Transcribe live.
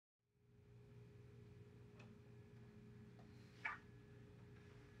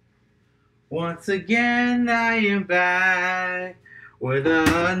Once again, I am back with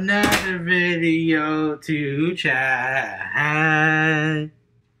another video to chat.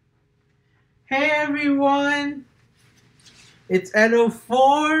 Hey everyone, it's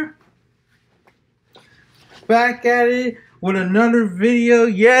Edo4 back at it with another video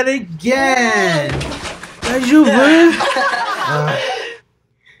yet again.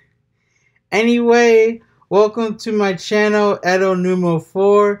 Anyway, welcome to my channel, Edo Numo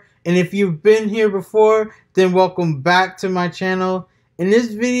 4. And if you've been here before, then welcome back to my channel. In this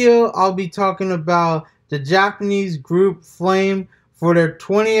video, I'll be talking about the Japanese group Flame for their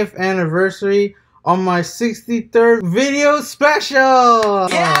 20th anniversary on my 63rd video special!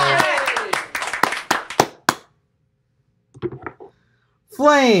 Yay!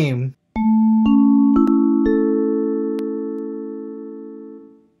 Flame.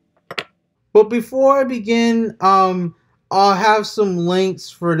 But before I begin, I'll have some links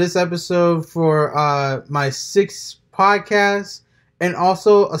for this episode for my 6th podcast and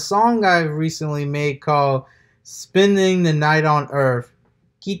also a song I've recently made called Spending the Night on Earth.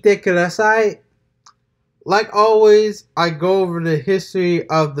 Kite kudasai. Like always, I go over the history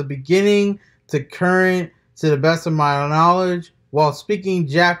of the beginning to current to the best of my knowledge while speaking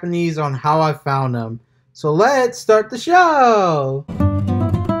Japanese on how I found them. So let's start the show!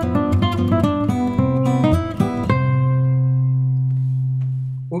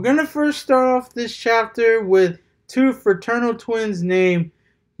 We're gonna first start off this chapter with two fraternal twins named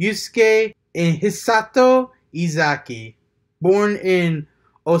Yusuke and Hisato Izaki, born in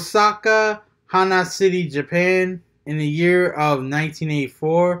Osaka, Hana City, Japan, in the year of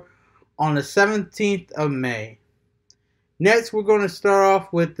 1984 on the 17th of May. Next, we're going to start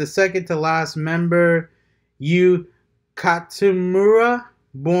off with the second to last member, Yu Katsumura,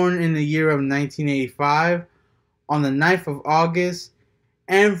 born in the year of 1985 on the 9th of August,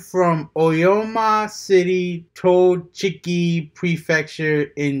 and from Oyama City, Tochigi Prefecture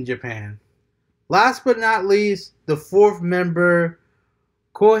in Japan. Last but not least, the fourth member,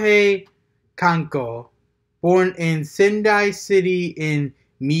 Kohei Kanko, born in Sendai City in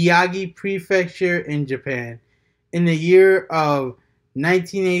Miyagi Prefecture in Japan, in the year of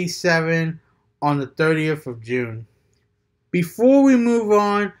 1987 on the 30th of June. Before we move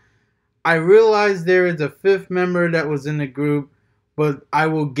on, I realized there is a fifth member that was in the group, but I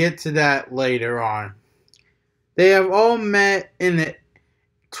will get to that later on. They have all met in the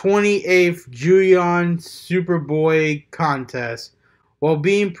 28th Juyeon Superboy contest while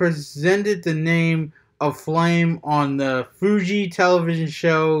being presented the name of Flame on the Fuji television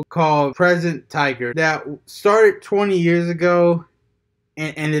show called Present Tiger that started 20 years ago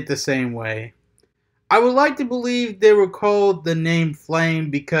and ended the same way. I would like to believe they were called the name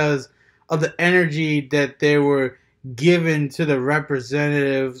Flame because of the energy that they were given to the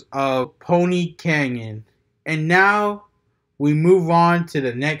representatives of Pony Canyon. And now we move on to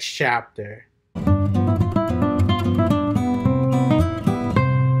the next chapter.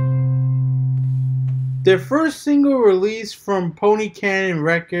 Their first single release from Pony Canyon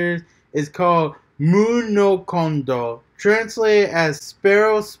Records is called Moon no Kondo, translated as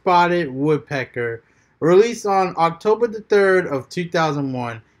Sparrow Spotted Woodpecker, released on October the 3rd of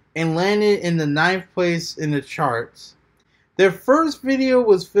 2001. And landed in the 9th place in the charts. Their first video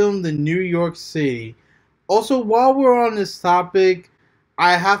was filmed in New York City. Also, while we're on this topic,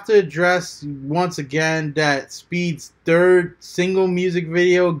 I have to address once again that Speed's third single music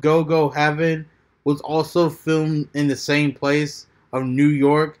video, Go Go Heaven, was also filmed in the same place of New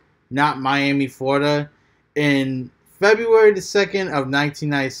York, not Miami, Florida, in February the 2nd of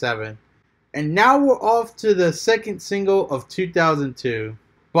 1997. And now we're off to the second single of 2002.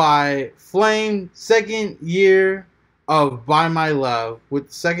 By Flame, second year of By My Love, with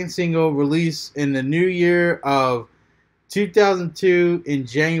the second single released in the new year of 2002 in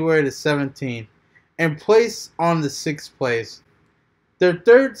January the 17th and placed on the 6th place. Their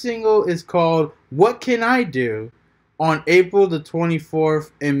third single is called What Can I Do on April the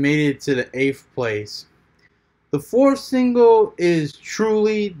 24th and made it to the 8th place. The fourth single is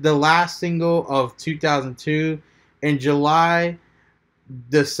Truly, the last single of 2002 in July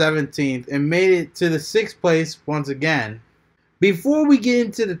the 17th and made it to the 6th place once again. Before we get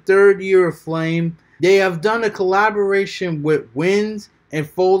into the third year of Flame, they have done a collaboration with Winds and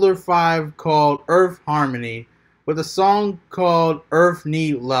Folder 5 called Earth Harmony with a song called Earth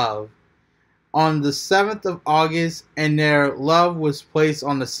Need Love on the 7th of August, and their Love was placed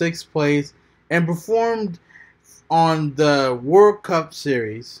on the 6th place and performed on the World Cup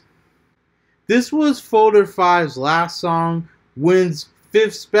Series. This was Folder 5's last song, Winds'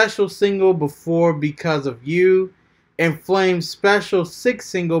 5th special single before Because of You, and Flame's special 6th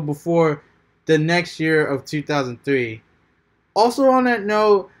single before the next year of 2003. Also on that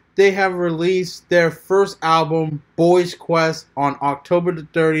note, they have released their first album, Boys Quest, on October the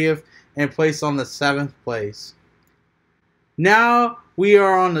 30th and placed on the 7th place. Now we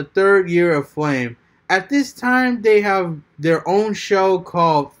are on the 3rd year of Flame. At this time, they have their own show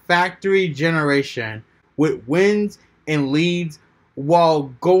called Factory Generation, with wins and leads while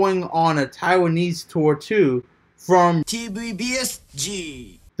going on a Taiwanese tour too from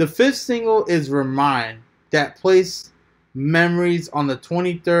TVBSG. The 5th single is Remind, that placed Memories on the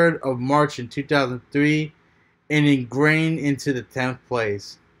 23rd of March in 2003 and ingrained into the 10th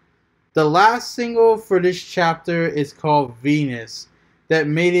place. The last single for this chapter is called Venus, that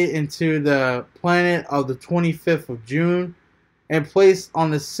made it into the planet of the 25th of June and placed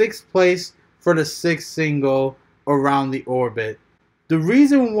on the 6th place for the 6th single, Around the Orbit. The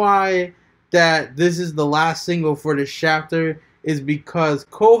reason why that this is the last single for this chapter is because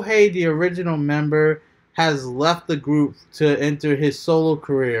Kohei, the original member, has left the group to enter his solo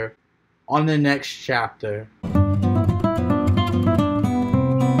career on the next chapter.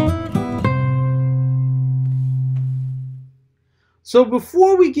 So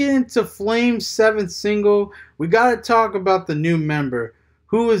before we get into Flame's 7th single, we gotta talk about the new member,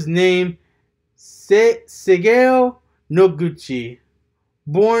 who is named Seigo Noguchi,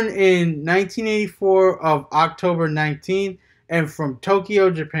 born in 1984 of October 19th and from Tokyo,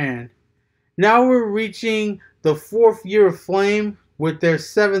 Japan. Now we're reaching the 4th year of Flame with their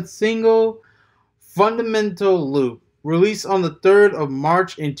 7th single, Fundamental Loop, released on the 3rd of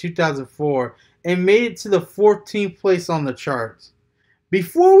March in 2004 and made it to the 14th place on the charts.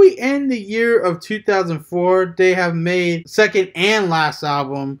 Before we end the year of 2004, they have made second and last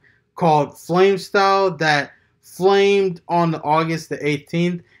album called Flame Style that flamed on August the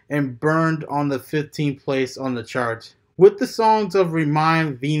 18th and burned on the 15th place on the charts, with the songs of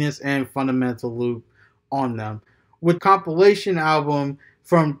Remind, Venus, and Fundamental Loop on them, with compilation album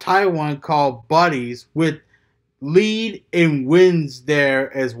from Taiwan called Buddies, with lead and wins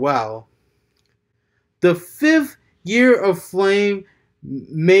there as well. The 5th year of Flame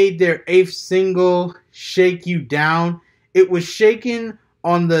made their 8th single, Shake You Down. It was shaken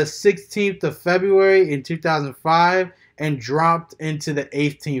on the 16th of February in 2005 and dropped into the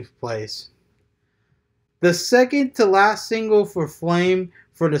 18th place. The second to last single for Flame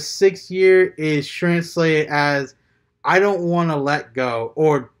for the 6th year is translated as I Don't Want to Let Go,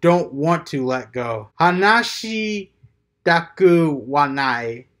 or Don't Want to Let Go. Hanashi Daku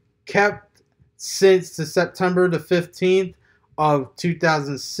Wanai, kept since the September the 15th of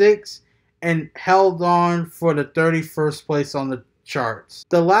 2006 and held on for the 31st place on the charts.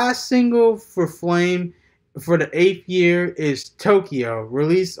 The last single for Flame for the 8th year is Tokyo,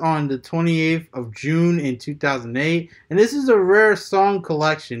 released on the 28th of June in 2008, and this is a rare song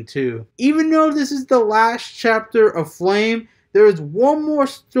collection too. Even though this is the last chapter of Flame, there is one more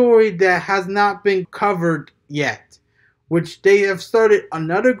story that has not been covered yet, which they have started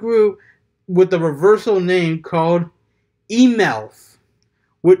another group with a reversal name called EMALF,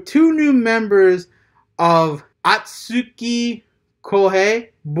 with 2 new members of Atsuki Kohei,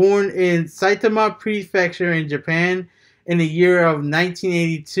 born in Saitama Prefecture in Japan in the year of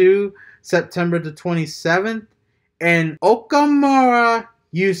 1982, September the 27th, and Okamura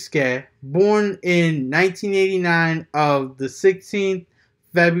Yusuke, born in 1989 of the 16th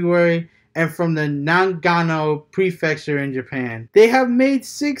February and from the Nagano Prefecture in Japan. They have made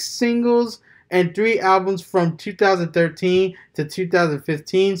 6 singles and 3 albums from 2013 to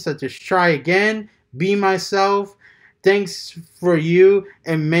 2015, such as Try Again, Be Myself, Thanks for You,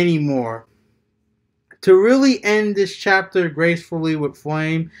 and many more. To really end this chapter gracefully with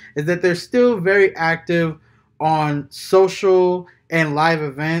Flame is that they're still very active on social and live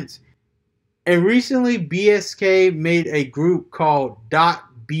events. And recently BSK made a group called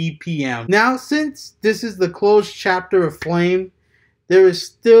 .BPM. Now, since this is the closed chapter of Flame, there is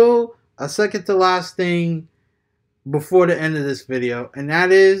still a second to last thing before the end of this video, and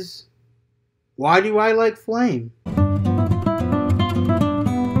that is, why do I like Flame?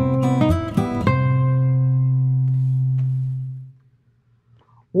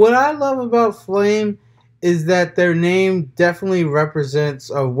 What I love about Flame is that their name definitely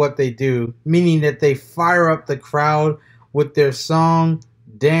represents of what they do, meaning that they fire up the crowd with their song,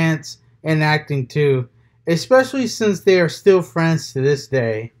 dance, and acting too, especially since they are still friends to this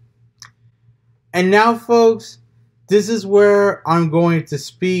day. And now, folks, this is where I'm going to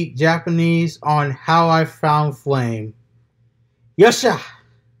speak Japanese on how I found Flame. Yosha!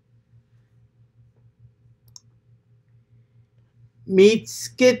 見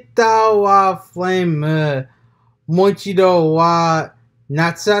つけたわフレームもう一度は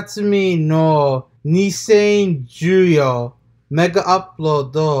Natsatsumi no 2014メガアップロ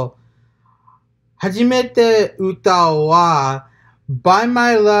ード初めて歌うは By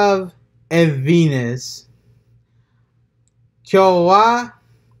My Love and Venus 今日は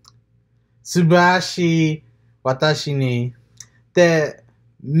素晴らしい私にで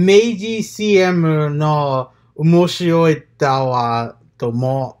明治 CM の面白い歌はと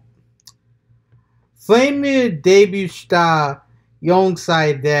思うフレームデビューした4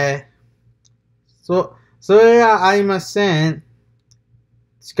歳でそれはありません。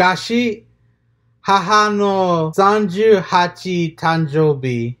しかし、母の38誕生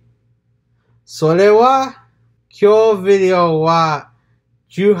日。それは、今日ビデオは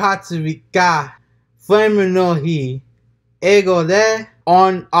10月3日、フレームの日。英語で、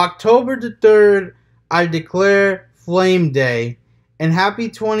On October the 3rd, I declare Flame Day. And happy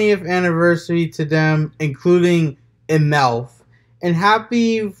 20th anniversary to them, including EMALF. And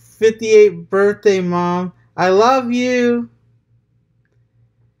happy 58th birthday, Mom. I love you.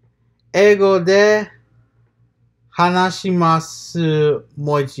 英語で話します。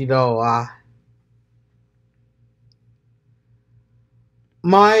もう一度は。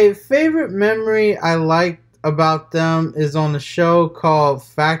My favorite memory I liked about them is on a show called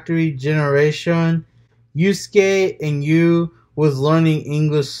Factory Generation. Yusuke and Yu was learning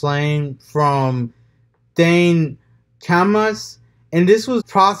English slang from Dane Kamas. And this was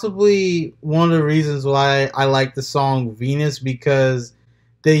possibly one of the reasons why I like the song Venus, because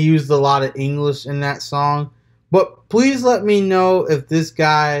they used a lot of English in that song. But please let me know if this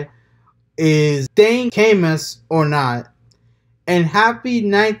guy is Dane Kamas or not. And happy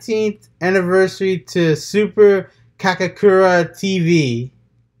 19th anniversary to Super Kakakura TV.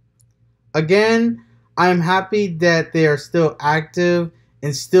 Again, I'm happy that they are still active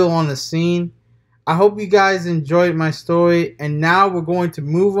and still on the scene. I hope you guys enjoyed my story, and now we're going to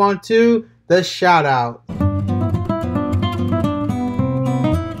move on to the shout out.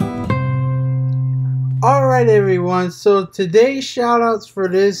 Alright everyone, so today's shout outs for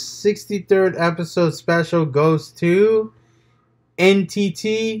this 63rd episode special goes to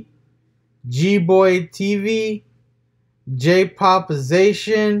NTT, GBOYTV,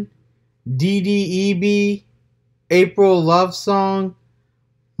 Jpopization, DDEB, April Lovesong,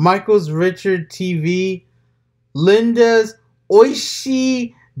 Michael's Richard TV, Linda's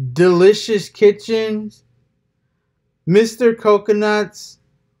Oishi Delicious Kitchens, Mr. Coconuts.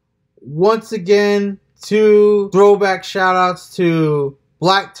 Once again, two throwback shoutouts to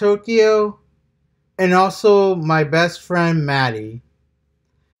Black Tokyo and also my best friend Maddie.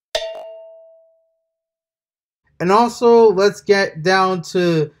 And also, let's get down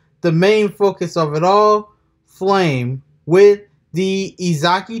to the main focus of it all, Flame, with the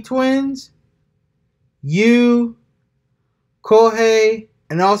Izaki Twins, Kohei,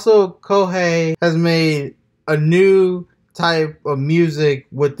 and also Kohei has made a new type of music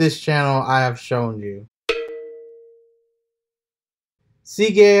with this channel I have shown you.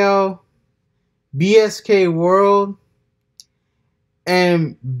 Seigo, BSK World,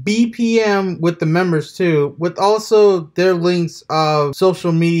 and BPM with the members too, with also their links of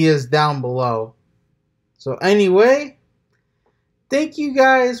social medias down below. So anyway, thank you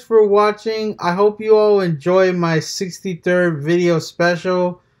guys for watching. I hope you all enjoy my 63rd video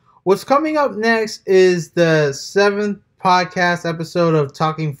special. What's coming up next is the 7th podcast episode of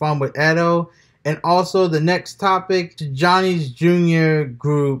Talking Fun with Edo, and also the next topic, Johnny's Junior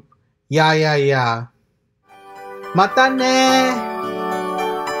group, Ya Ya Ya. Mata ne!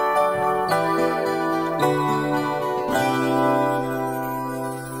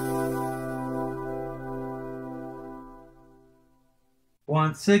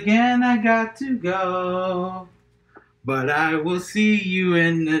 Once again I got to go, but I will see you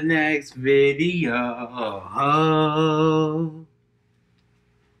in the next video.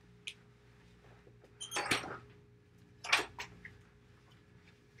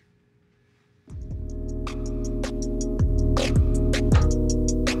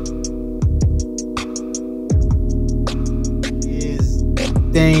 Is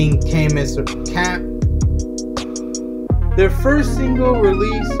Dane Kamas Cap. Their first single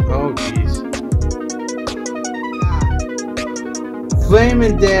release, oh jeez, Flame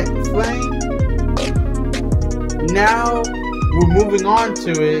and Dead Flame. Now we're moving on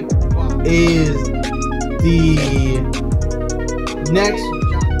to it. Is the next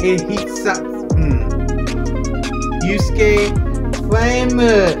Yusuke Flame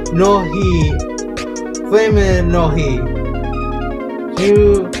no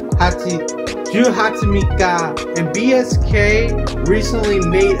Hi 18 Mika, and BSK recently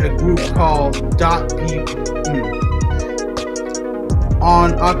made a group called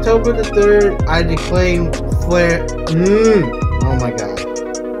On October the 3rd, I declaimed Flare. Oh my god.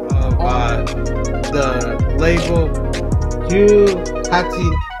 Oh god. The label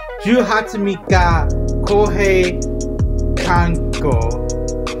Juhatsumika Kohei Kanko.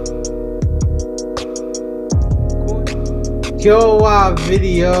 Kyo wa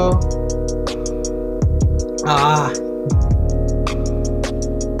video.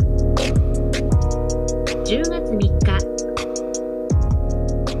 10月3日